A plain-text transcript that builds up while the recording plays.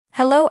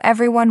Hello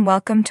everyone,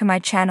 welcome to my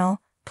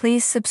channel.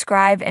 Please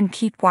subscribe and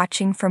keep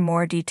watching for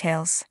more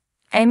details.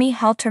 Amy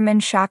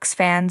Halterman shocks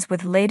fans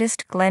with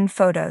latest Glenn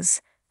photos.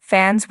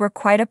 Fans were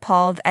quite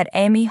appalled at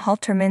Amy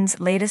Halterman's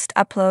latest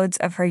uploads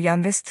of her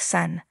youngest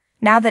son.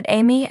 Now that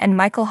Amy and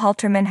Michael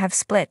Halterman have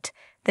split,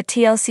 the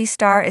TLC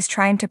star is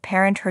trying to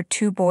parent her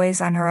two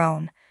boys on her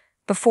own.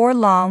 Before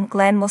long,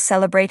 Glenn will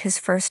celebrate his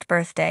first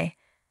birthday.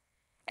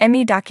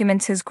 Amy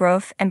documents his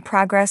growth and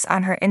progress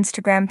on her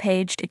Instagram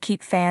page to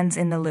keep fans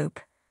in the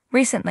loop.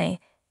 Recently,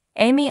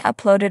 Amy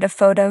uploaded a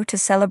photo to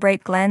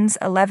celebrate Glenn's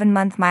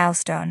 11-month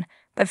milestone,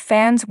 but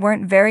fans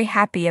weren't very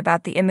happy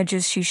about the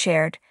images she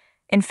shared.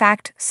 In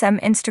fact, some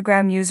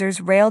Instagram users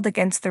railed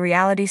against the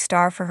reality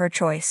star for her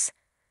choice.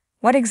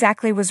 What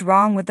exactly was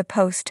wrong with the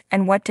post,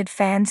 and what did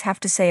fans have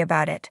to say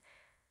about it?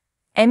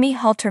 Amy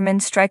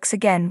Halterman strikes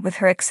again with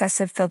her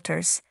excessive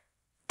filters.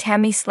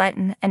 Tammy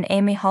Slayton and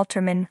Amy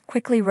Halterman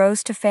quickly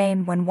rose to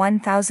fame when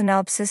 1000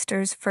 Elb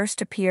Sisters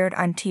first appeared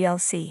on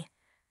TLC.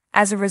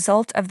 As a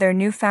result of their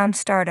newfound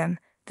stardom,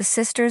 the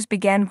sisters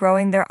began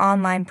growing their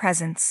online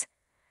presence.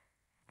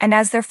 And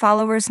as their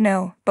followers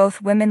know,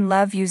 both women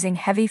love using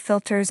heavy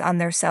filters on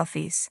their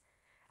selfies.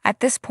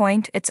 At this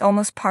point, it's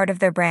almost part of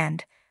their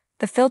brand.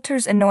 The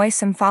filters annoy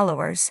some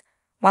followers,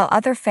 while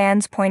other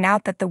fans point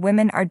out that the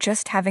women are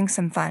just having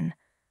some fun.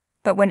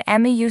 But when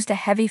Amy used a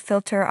heavy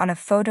filter on a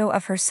photo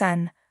of her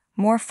son,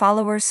 more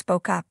followers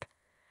spoke up.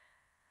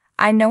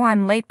 "I know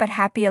I'm late, but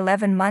happy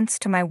 11 months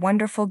to my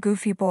wonderful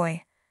goofy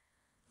boy.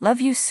 Love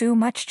you so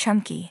much,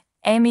 chunky,"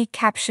 Amy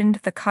captioned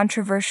the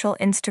controversial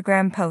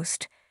Instagram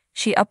post.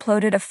 She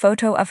uploaded a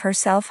photo of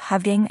herself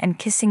hugging and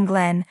kissing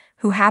Glenn,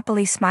 who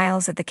happily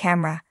smiles at the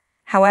camera.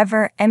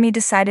 However, Amy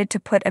decided to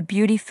put a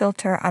beauty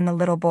filter on the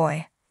little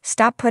boy.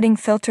 "Stop putting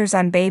filters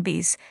on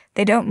babies,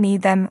 they don't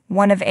need them,"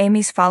 one of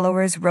Amy's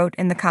followers wrote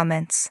in the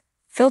comments.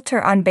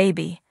 "Filter on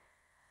baby.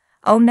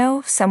 Oh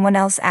no," someone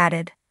else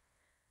added.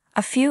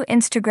 A few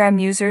Instagram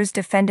users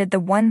defended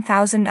the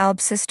 1000 Elb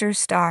Sisters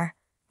star,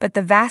 but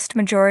the vast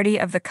majority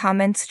of the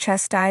comments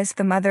chastised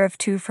the mother of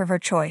two for her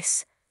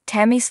choice.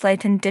 Tammy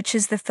Slayton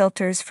ditches the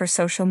filters for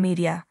social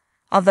media.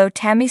 Although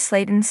Tammy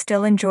Slayton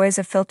still enjoys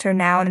a filter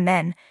now and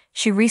then,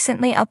 she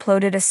recently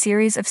uploaded a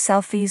series of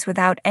selfies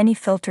without any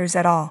filters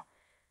at all.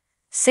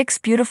 "6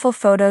 beautiful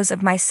photos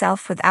of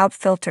myself without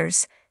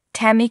filters,"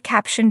 Tammy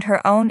captioned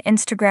her own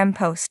Instagram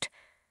post.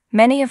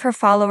 Many of her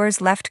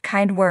followers left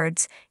kind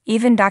words,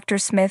 even Dr.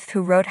 Smith,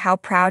 who wrote how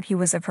proud he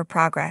was of her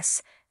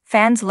progress.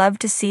 Fans loved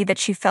to see that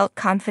she felt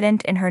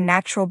confident in her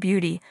natural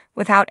beauty,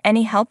 without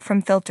any help from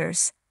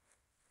filters.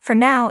 For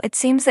now, it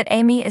seems that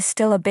Amy is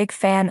still a big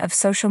fan of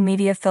social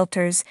media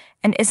filters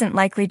and isn't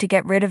likely to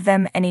get rid of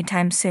them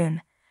anytime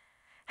soon.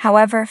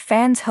 However,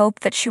 fans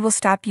hope that she will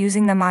stop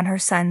using them on her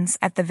sons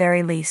at the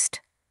very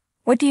least.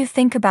 What do you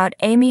think about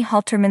Amy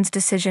Halterman's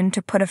decision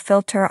to put a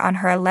filter on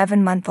her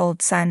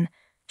 11-month-old son?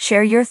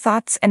 Share your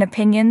thoughts and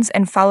opinions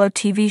and follow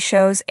TV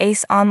shows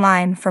Ace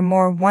Online for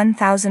more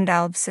 1000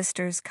 Elb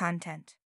Sisters content.